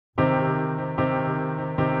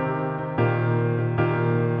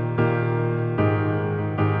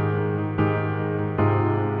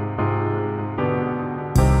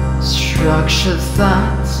Structured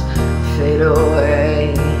thoughts fade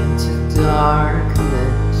away into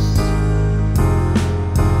darkness.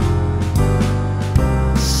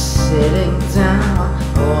 Sitting down,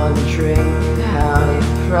 wondering how you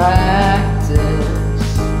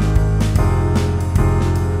practice.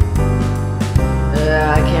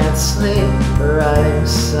 I can't sleep, writing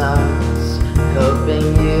songs, hoping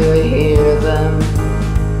you hear them.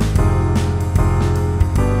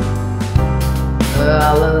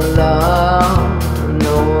 All alone,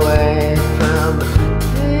 away from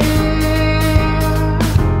here.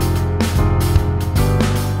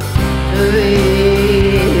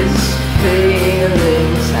 These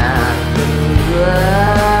feelings have been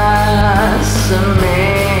blossoming.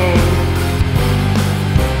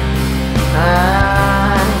 I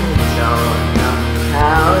don't know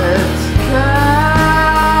how it's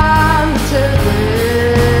come to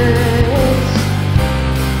this.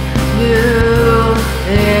 You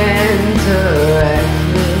indirectly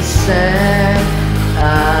said I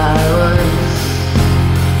was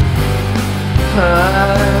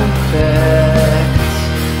perfect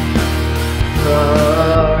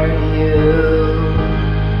for you.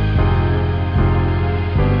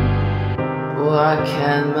 Why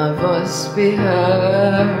can't my voice be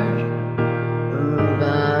heard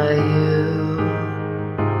by you?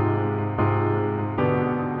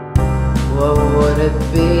 What would it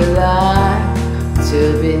be like to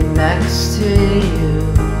be next to you?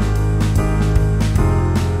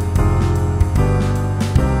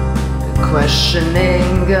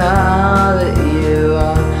 Questioning all that you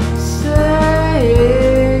are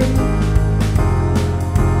saying.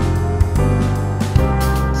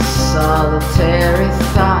 Solitary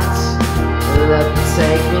thoughts that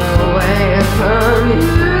take me away from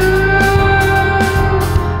you.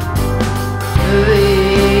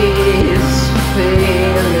 These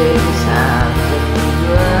feelings have been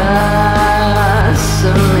blossoming.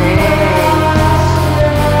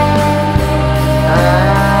 I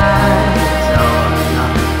don't know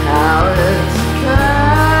how it's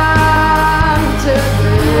come to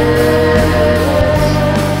this.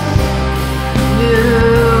 You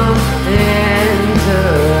indirectly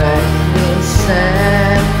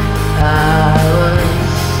said I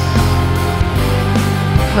was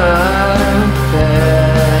perfect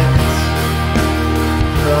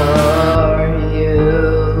for you.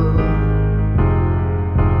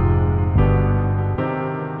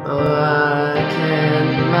 Why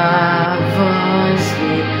can't my voice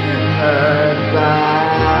be heard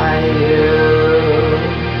by you?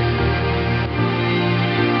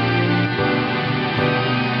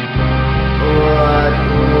 What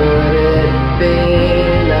would it be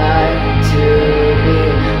like to be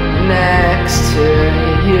next to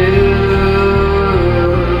you?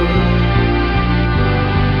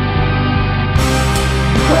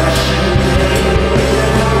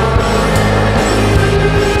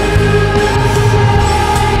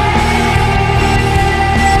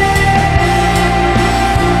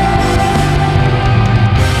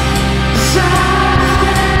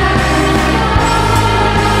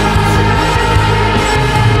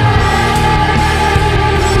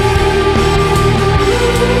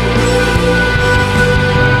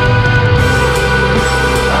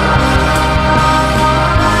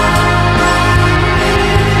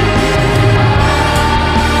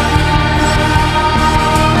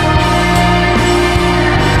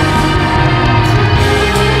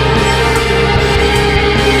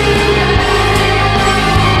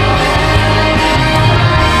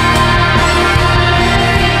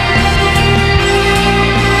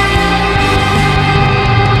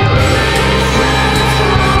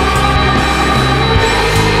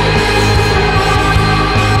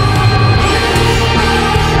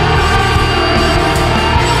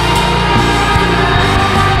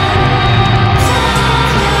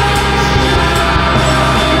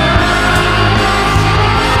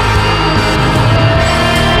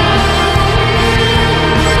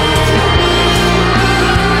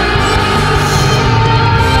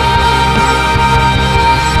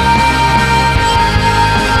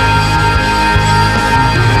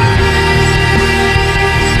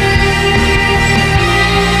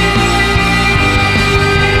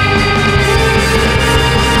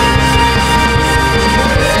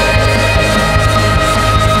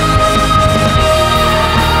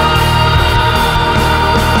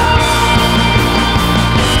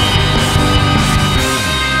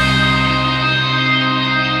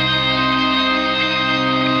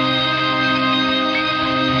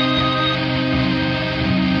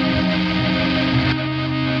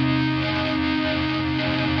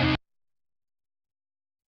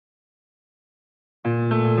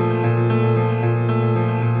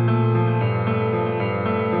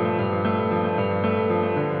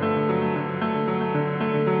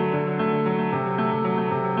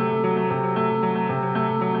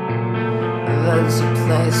 It's a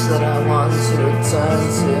place that I want to return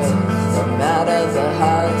to, no matter the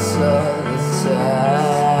heights or the turns.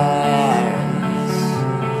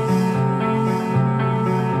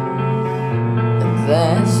 And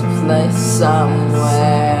there's a place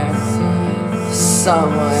somewhere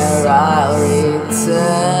I'll return.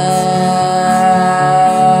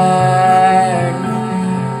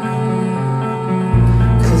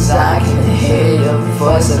 'Cause I can hear your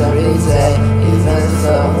voice every day, even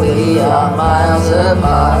though we are miles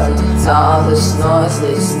apart. All this noise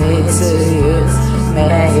leads me to you.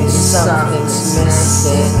 Maybe something's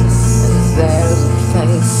missing, and there's a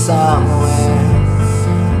place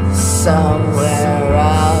somewhere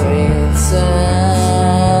I'll return.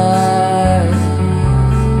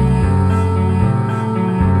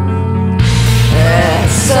 And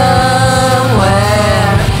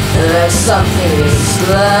somewhere there's something that's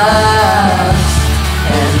lost,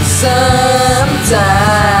 and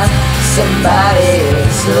sometimes somebody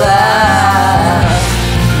is lost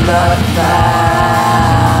but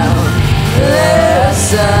found. There's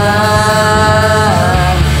something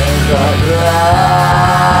but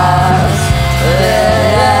lost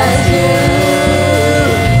that you.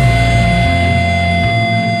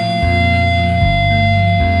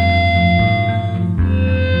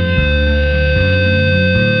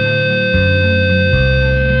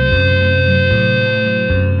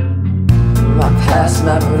 My past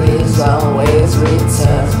memories always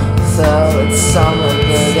return, though it's somewhere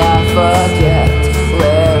that I forget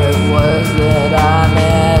where it was that I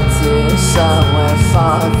met you. Somewhere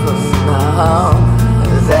far from home,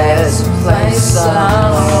 there's a place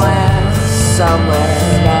somewhere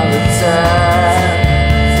that I'll return.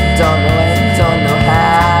 Don't know when, don't know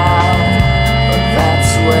how, but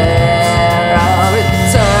that's where I'll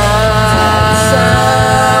return.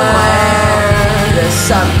 Somewhere there's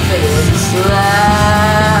something that's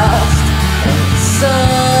lost, and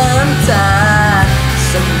sometimes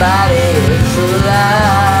somebody is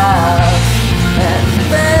lost and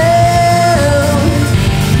found.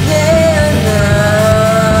 Yeah,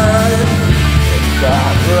 none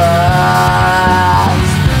got lost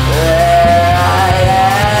where I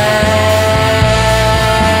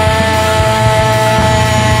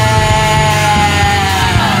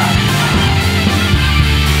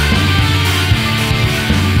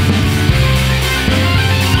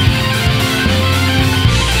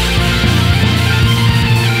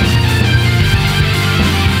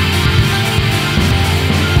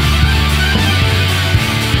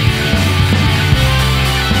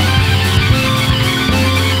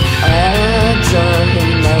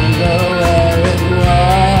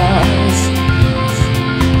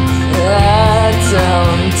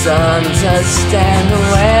understand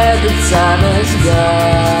where the time has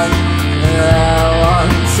gone. I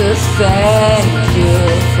want to thank you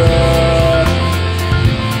for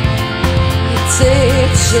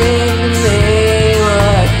teaching me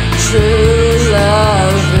what true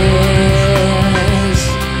love is.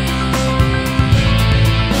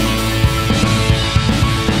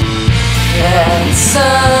 And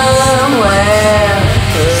somewhere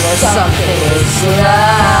there's something is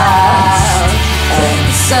lost, and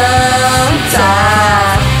sometimes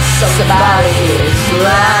somebody is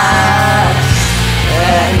lost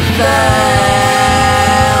and found.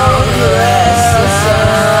 There's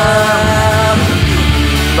some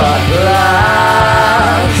but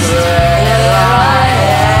lost where I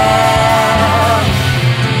am.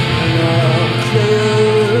 No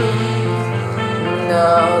clue,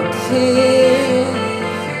 no key,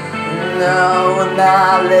 no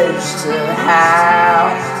knowledge to how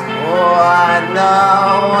or know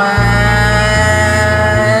when,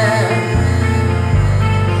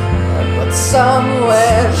 but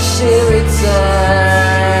somewhere she returns.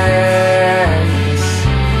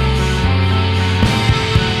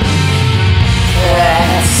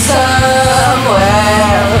 And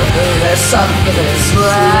somewhere there's something that's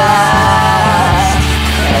lost,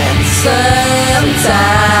 and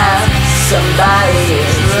sometimes somebody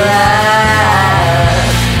is lost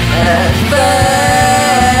and found.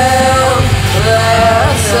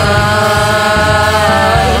 There's some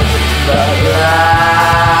but lost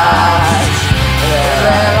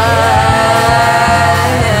that I am.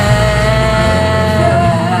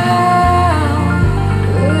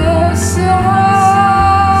 There's some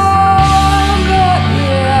but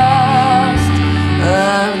lost. I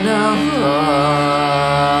know.